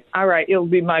got it. All right. It'll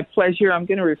be my pleasure. I'm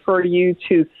going to refer you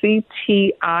to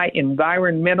CTI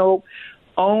Environmental,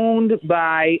 owned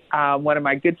by one of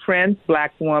my good friends,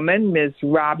 Black woman, Ms.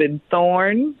 Robin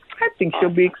Thorne. I think she'll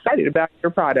be excited about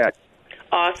your product.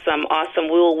 Awesome. We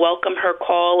will welcome her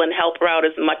call and help her out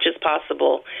as much as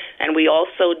possible. And we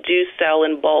also do sell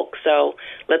in bulk, so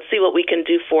let's see what we can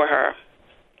do for her.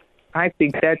 I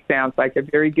think that sounds like a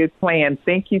very good plan.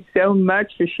 Thank you so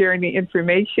much for sharing the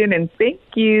information, and thank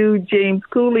you, James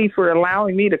Cooley, for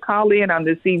allowing me to call in on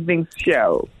this evening's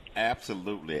show.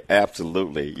 Absolutely.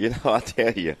 You know, I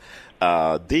tell you,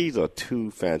 these are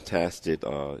two fantastic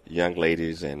young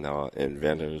ladies and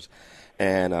inventors,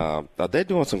 and they're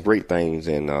doing some great things.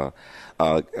 And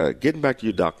getting back to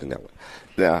you, Dr. Nellon,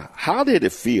 now, how did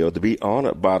it feel to be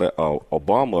honored by the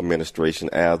Obama administration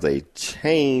as a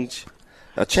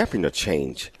champion of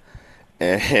change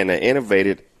and an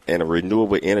innovative and a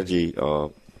renewable energy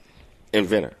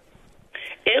inventor?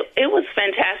 It was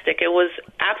fantastic. It was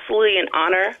absolutely an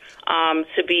honor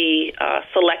to be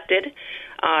selected.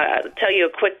 I'll tell you a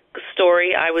quick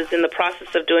story. I was in the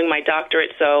process of doing my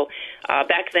doctorate, so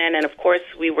back then, and of course,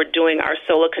 we were doing our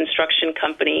solar construction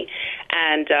company,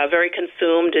 and very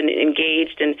consumed and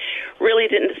engaged, and really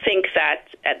didn't think that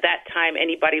at that time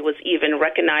anybody was even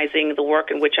recognizing the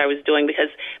work in which I was doing, because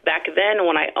back then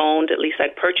when I owned, at least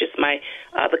I'd purchased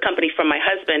the company from my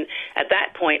husband, at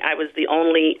that point I was the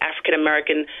only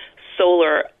African-American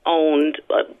solar-owned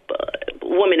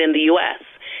woman in the U.S.,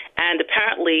 and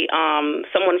apparently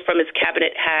someone from his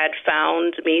cabinet had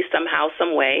found me somehow,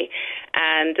 some way,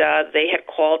 and they had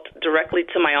called directly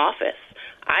to my office.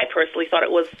 I personally thought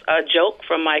it was a joke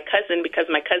from my cousin, because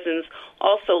my cousins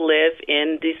also live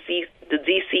in the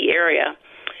D.C. area.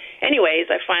 Anyways,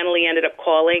 I finally ended up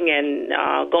calling and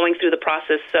going through the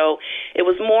process. So it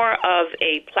was more of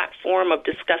a platform of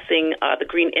discussing the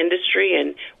green industry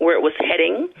and where it was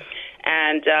heading.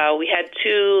 And we had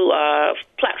two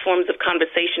platforms of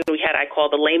conversation. We had, I call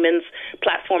the layman's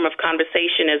platform of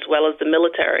conversation, as well as the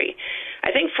military.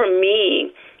 I think for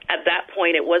me, at that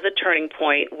point, it was a turning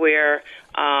point where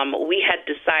we had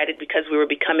decided, because we were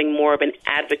becoming more of an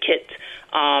advocate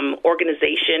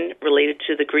organization related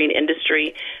to the green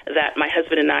industry, that my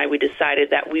husband and I, we decided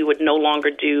that we would no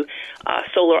longer do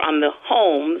solar on the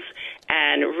homes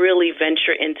and really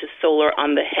venture into solar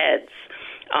on the heads.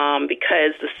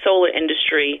 Because the solar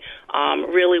industry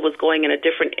really was going in a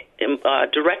different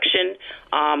direction,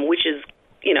 which is,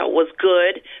 was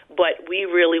good, but we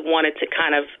really wanted to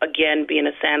kind of, again, be in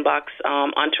a sandbox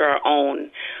onto our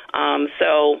own.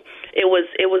 So it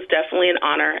was definitely an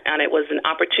honor, and it was an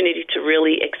opportunity to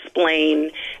really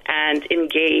explain and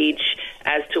engage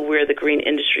as to where the green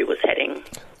industry was heading.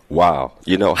 Wow.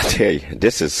 I tell you,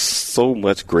 this is so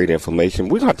much great information.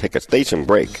 We're going to take a station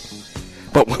break.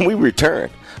 But when we return,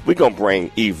 we're going to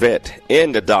bring Yvette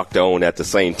and the doctor on at the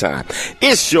same time.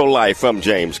 It's Your Life. I'm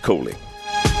James Cooley.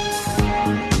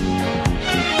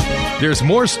 There's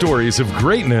more stories of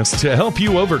greatness to help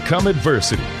you overcome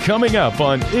adversity coming up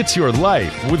on It's Your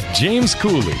Life with James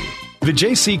Cooley. The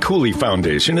J.C. Cooley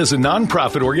Foundation is a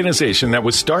nonprofit organization that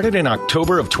was started in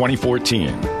October of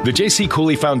 2014. The J.C.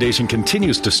 Cooley Foundation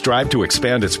continues to strive to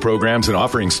expand its programs and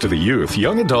offerings to the youth,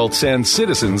 young adults, and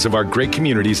citizens of our great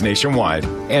communities nationwide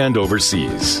and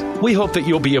overseas. We hope that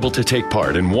you'll be able to take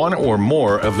part in one or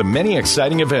more of the many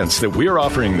exciting events that we're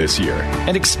offering this year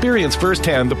and experience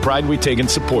firsthand the pride we take in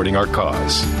supporting our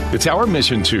cause. It's our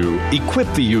mission to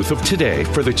equip the youth of today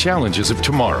for the challenges of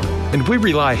tomorrow, and we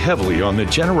rely heavily on the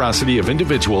generosity of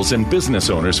individuals and business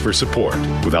owners for support.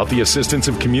 Without the assistance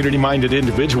of community-minded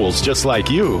individuals just like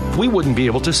you, we wouldn't be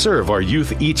able to serve our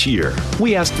youth each year.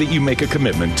 We ask that you make a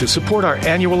commitment to support our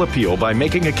annual appeal by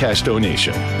making a cash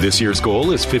donation. This year's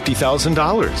goal is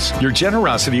 $50,000. Your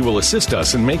generosity will assist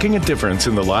us in making a difference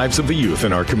in the lives of the youth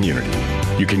in our community.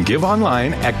 You can give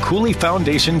online at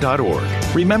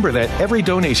CooleyFoundation.org. Remember that every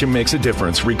donation makes a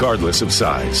difference regardless of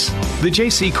size. The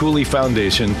J.C. Cooley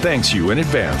Foundation thanks you in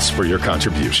advance for your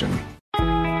contribution.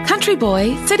 Country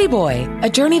Boy, City Boy, a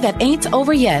journey that ain't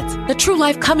over yet. The true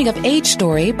life coming of age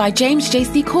story by James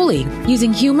J.C. Cooley.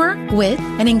 Using humor, wit,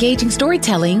 and engaging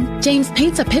storytelling, James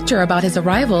paints a picture about his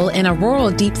arrival in a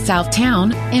rural deep south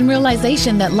town and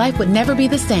realization that life would never be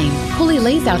the same. Cooley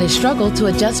lays out his struggle to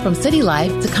adjust from city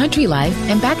life to country life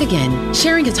and back again,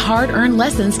 sharing his hard-earned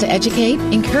lessons to educate,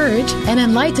 encourage, and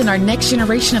enlighten our next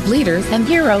generation of leaders and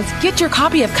heroes. Get your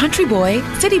copy of Country Boy,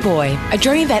 City Boy, a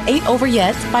journey that ain't over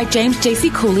yet by James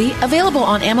J.C. Cooley, available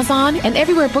on Amazon and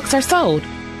everywhere books are sold.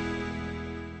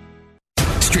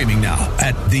 Streaming now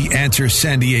at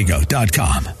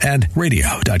theanswersandiego.com and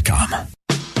radio.com.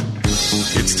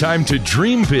 It's time to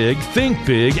dream big, think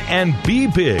big, and be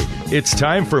big. It's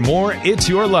time for more It's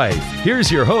Your Life. Here's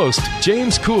your host,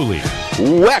 James Cooley.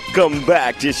 Welcome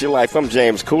back to It's Your Life. I'm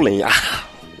James Cooley.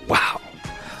 Wow.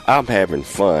 I'm having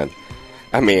fun.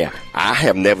 I mean, I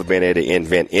have never been able to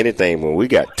invent anything when we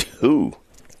got two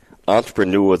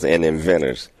entrepreneurs and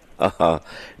inventors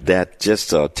that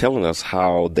just telling us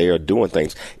how they are doing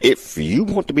things. If you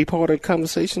want to be part of the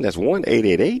conversation, that's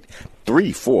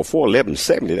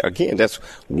 1-888-344-1170. Again, that's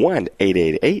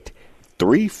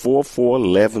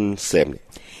 1-888-344-1170.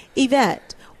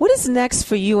 Yvette, what is next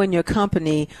for you and your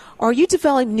company? Are you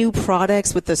developing new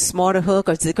products with the Smarter Hook,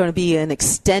 or is it going to be an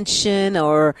extension,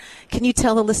 or can you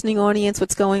tell the listening audience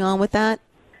what's going on with that?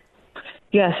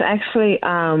 Yes, actually,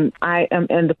 I am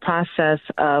in the process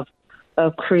of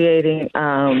creating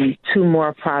two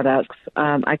more products.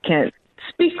 I can't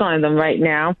speak on them right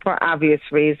now for obvious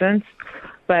reasons,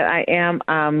 but I am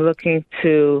looking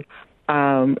to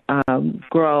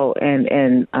grow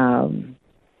and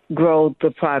grow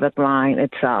the product line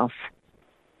itself.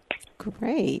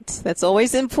 Great. That's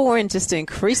always important, just to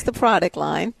increase the product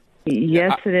line.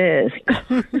 Yes, it is.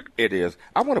 It is.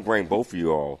 I want to bring both of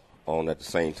you all on at the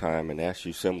same time and ask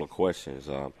you similar questions.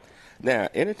 Now,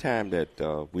 anytime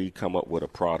that we come up with a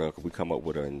product, we come up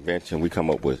with an invention, we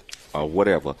come up with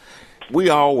whatever, we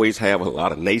always have a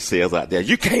lot of naysayers out there.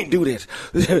 You can't do this.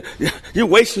 You're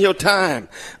wasting your time.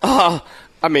 I'm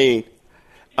going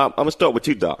to start with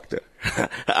you, Doctor.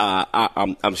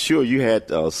 I'm sure you had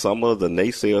some of the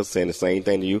naysayers saying the same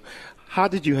thing to you. How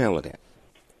did you handle that?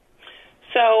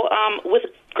 So, with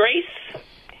grace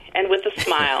and with a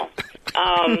smile.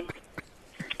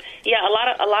 Yeah, a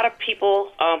lot of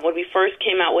people, when we first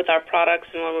came out with our products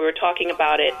and when we were talking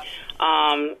about it,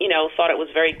 thought it was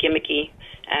very gimmicky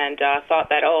and thought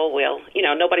that,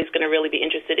 nobody's going to really be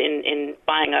interested in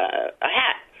buying a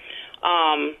hat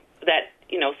that,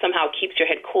 somehow keeps your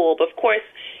head cool. But, of course,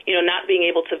 not being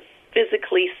able to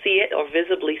physically see it or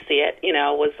visibly see it,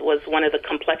 was one of the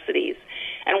complexities.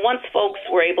 And once folks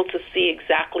were able to see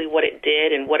exactly what it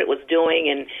did and what it was doing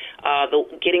and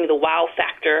getting the wow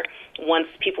factor, once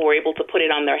people were able to put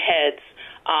it on their heads,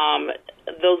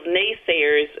 those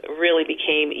naysayers really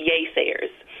became yay-sayers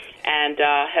and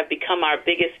have become our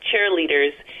biggest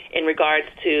cheerleaders in regards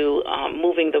to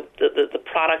moving the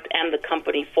product and the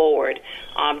company forward,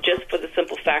 just for the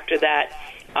simple factor that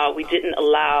we didn't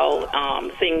allow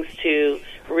things to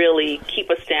really keep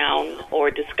us down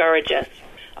or discourage us.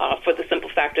 For the simple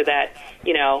factor that,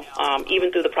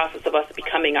 even through the process of us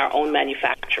becoming our own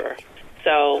manufacturer.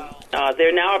 So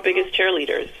they're now our biggest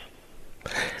cheerleaders.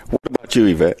 What about you,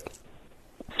 Yvette?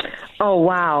 Oh,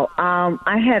 wow.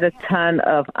 I had a ton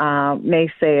of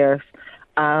naysayers,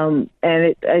 and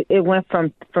it went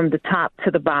from the top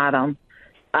to the bottom.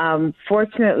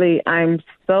 Fortunately, I'm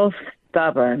so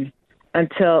stubborn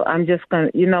until I'm just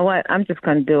going to, you know what, I'm just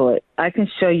going to do it. I can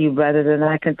show you better than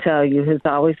I can tell you has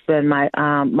always been my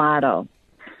motto.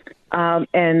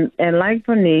 And like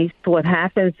Bernice, what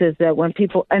happens is that when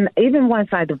people, and even once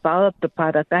I developed the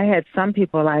product, I had some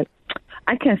people like,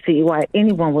 I can't see why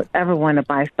anyone would ever want to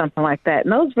buy something like that.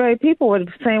 And those very people were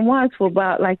the same ones who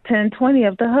bought like 10, 20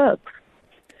 of the hooks.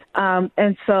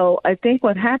 And so I think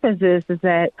what happens is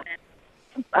that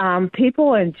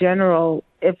people in general,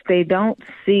 if they don't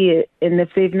see it and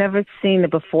if they've never seen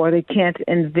it before, they can't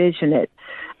envision it.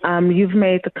 You've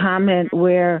made the comment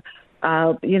where,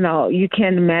 you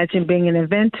can't imagine being an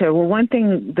inventor. Well, one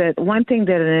thing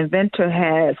that an inventor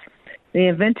has, the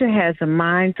inventor has a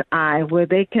mind's eye where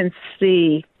they can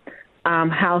see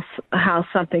how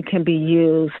something can be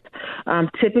used.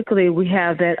 Typically, we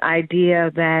have that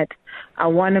idea that I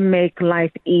want to make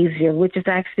life easier, which is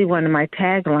actually one of my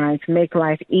taglines, make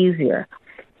life easier.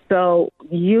 So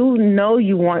you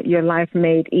want your life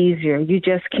made easier. You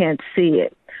just can't see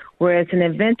it. Whereas an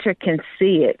inventor can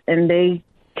see it, and they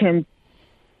can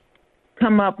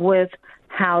come up with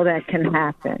how that can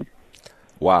happen.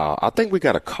 Wow. I think we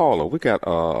got a caller. We got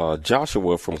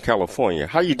Joshua from California.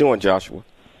 How you doing, Joshua?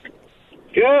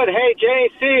 Good. Hey,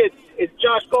 JC, it's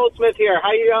Josh Goldsmith here.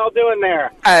 How you all doing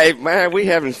there? Hey, man, we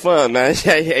having fun, man.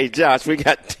 Hey, Josh, we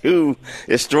got two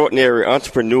extraordinary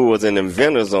entrepreneurs and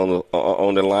inventors on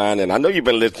the line, and I know you've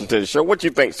been listening to the show. What you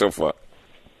think so far?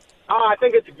 Oh, I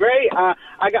think it's great. I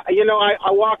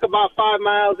walk about 5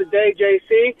 miles a day,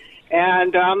 JC,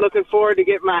 and I'm looking forward to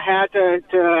getting my hat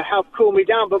to help cool me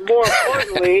down. But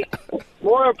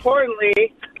more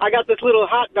importantly, I got this little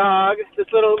hot dog, this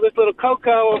little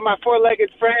Coco, my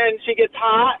four-legged friend. She gets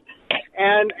hot,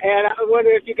 and I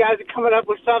wonder if you guys are coming up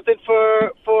with something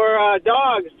for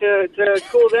dogs to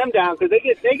cool them down, because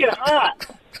they get hot.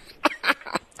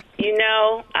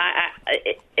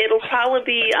 It'll probably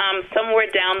be somewhere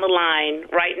down the line.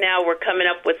 Right now, we're coming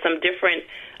up with some different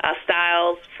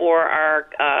styles for our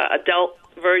adult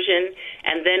version,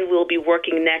 and then we'll be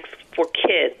working next for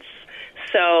kids.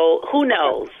 So who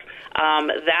knows?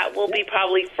 That will be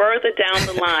probably further down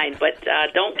the line, but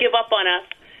don't give up on us.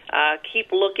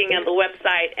 Keep looking at the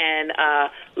website and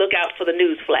look out for the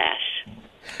news flash.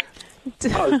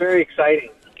 Oh, it's very exciting.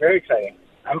 Very exciting.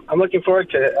 I'm looking forward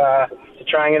to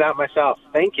trying it out myself.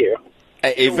 Thank you.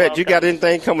 Hey, Yvette, you got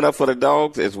anything coming up for the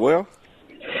dogs as well?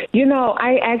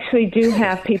 I actually do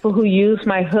have people who use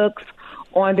my hooks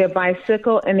on their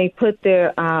bicycle, and they put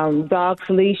their dog's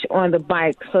leash on the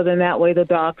bike, so then that way the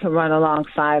dog can run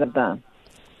alongside of them.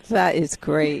 That is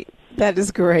great. That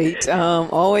is great.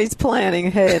 Always planning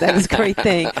ahead. That is a great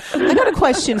thing. I got a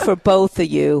question for both of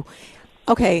you.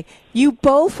 Okay, you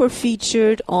both were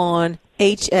featured on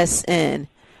HSN.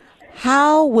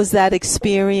 How was that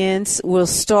experience? We'll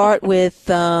start with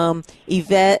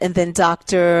Yvette, and then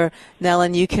Dr.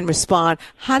 Nellen, you can respond.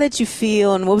 How did you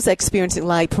feel, and what was that experience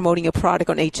like promoting your product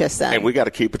on HSN? And we got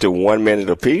to keep it to 1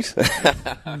 minute apiece.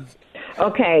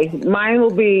 Okay, mine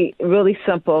will be really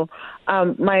simple.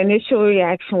 My initial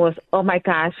reaction was, oh, my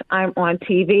gosh, I'm on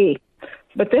TV.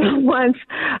 But then once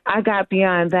I got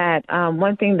beyond that,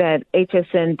 one thing that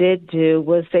HSN did do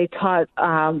was they taught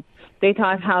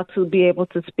how to be able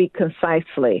to speak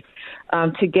concisely,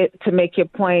 to make your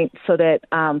point so that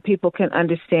people can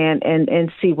understand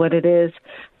and see what it is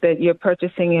that you're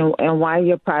purchasing and why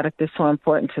your product is so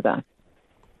important to them.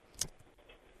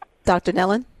 Dr.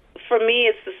 Nellen? For me,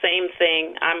 it's the same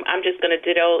thing. I'm just going to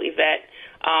ditto Yvette.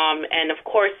 And, of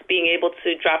course, being able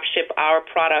to drop ship our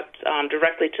product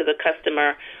directly to the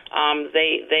customer,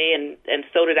 they and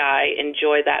so did I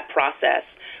enjoy that process.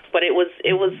 But it was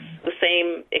the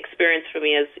same experience for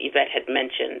me as Yvette had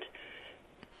mentioned.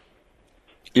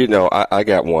 I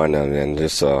got one, and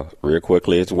just real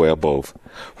quickly as well, both.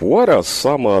 What are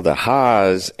some of the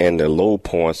highs and the low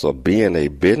points of being a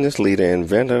business leader,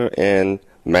 inventor, and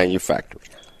manufacturer?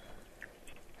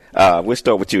 We'll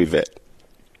start with you, Yvette.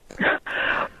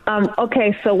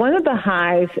 Okay, so one of the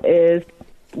highs is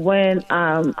when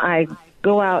I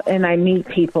go out and I meet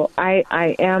people. I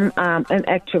am an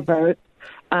extrovert.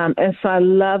 And so I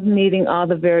love meeting all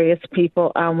the various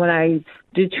people. When I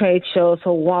do trade shows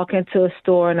or walk into a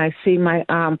store and I see my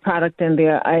product in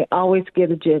there, I always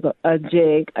get a jig.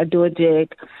 I do a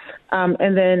jig.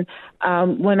 And then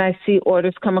when I see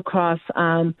orders come across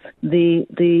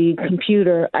the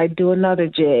computer, I do another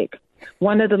jig.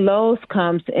 One of the lows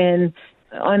comes in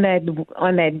on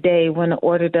that day when the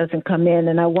order doesn't come in,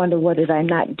 and I wonder, what did I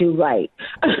not do right?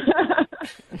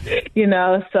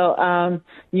 So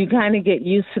you kind of get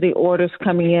used to the orders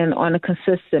coming in on a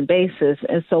consistent basis.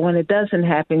 And so when it doesn't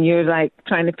happen, you're like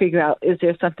trying to figure out, is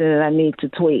there something that I need to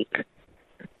tweak?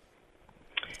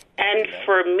 And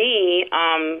for me,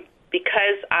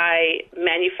 because I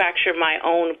manufacture my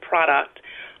own product,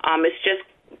 it's just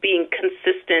being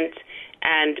consistent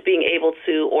and being able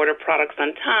to order products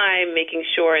on time, making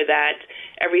sure that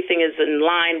everything is in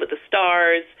line with the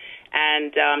stars,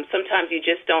 And sometimes you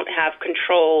just don't have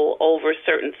control over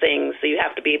certain things, so you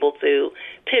have to be able to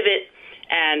pivot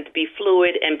and be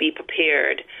fluid and be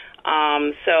prepared.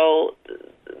 So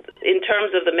in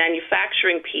terms of the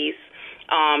manufacturing piece,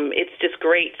 it's just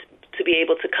great to be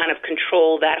able to kind of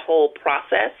control that whole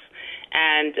process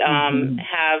and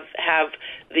have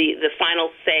the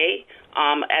final say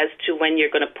as to when you're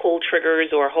going to pull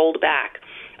triggers or hold back.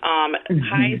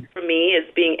 Highs for me is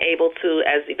being able to,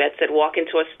 as Yvette said, walk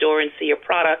into a store and see your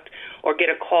product, or get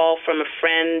a call from a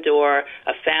friend or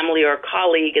a family or a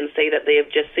colleague and say that they have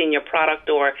just seen your product,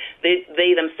 or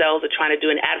they themselves are trying to do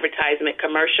an advertisement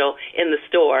commercial in the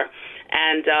store.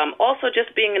 And also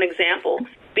just being an example,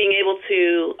 being able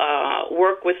to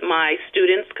work with my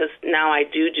students, because now I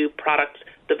do product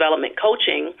development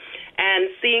coaching, and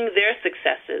seeing their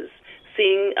successes,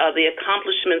 seeing the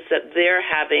accomplishments that they're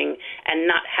having, and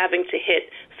not having to hit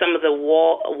some of the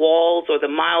walls or the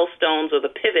milestones or the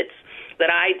pivots that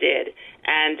I did,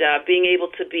 and being able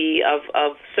to be of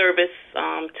service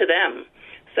to them.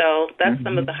 So that's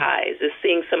some of the highs, is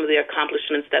seeing some of the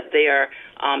accomplishments that they are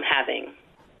having.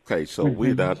 Okay, so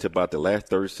we're down to about the last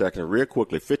 30 seconds. Real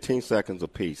quickly, 15 seconds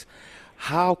apiece.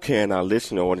 How can our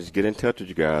listener audience get in touch with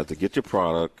you guys to get your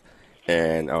product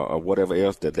and whatever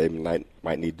else that they might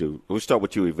need to do? We'll start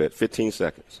with you, Yvette. 15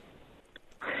 seconds.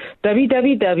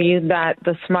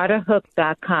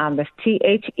 www.thesmarterhook.com. That's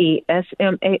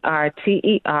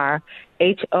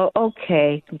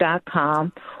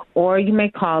TheSmarterHook.com. Or you may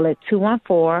call it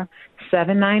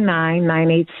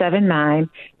 214-799-9879.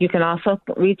 You can also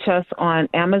reach us on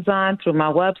Amazon, through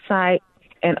my website,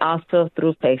 and also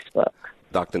through Facebook.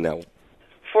 Dr. Nell.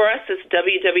 For us, it's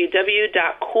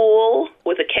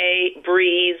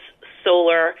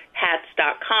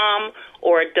www.cool.breezesolarhats.com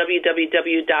or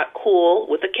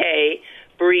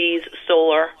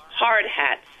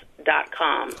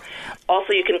www.cool.breezesolarhardhats.com.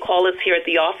 Also, you can call us here at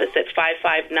the office at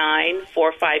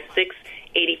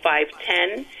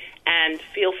 559-456-8510, and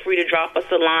feel free to drop us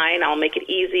a line. I'll make it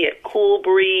easy at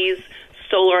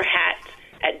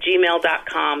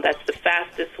coolbreezesolarhat@gmail.com. That's the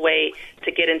fastest way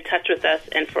to get in touch with us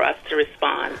and for us to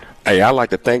respond. Hey, I'd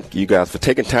like to thank you guys for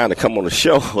taking time to come on the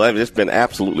show. It's been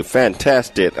absolutely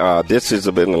fantastic. This has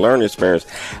been a learning experience.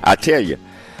 I tell you,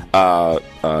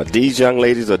 these young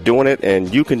ladies are doing it,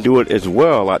 and you can do it as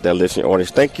well out there, listening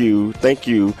audience. Thank you.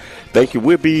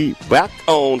 We'll be back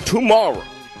on tomorrow.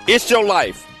 It's Your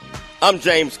Life. I'm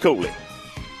James Cooley.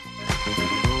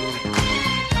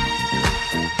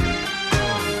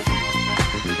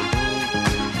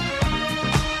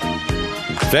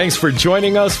 Thanks for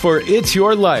joining us for It's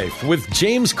Your Life with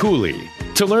James Cooley.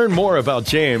 To learn more about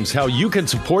James, how you can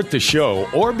support the show,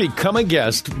 or become a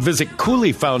guest, visit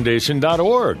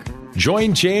CooleyFoundation.org.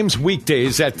 Join James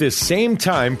weekdays at this same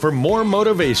time for more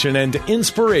motivation and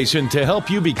inspiration to help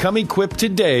you become equipped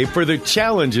today for the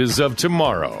challenges of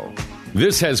tomorrow.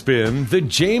 This has been The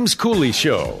James Cooley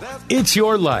Show. It's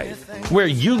Your Life, where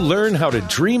you learn how to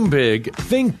dream big,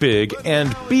 think big,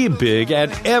 and be big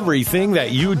at everything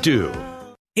that you do.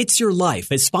 It's Your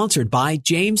Life is sponsored by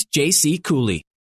James J.C. Cooley.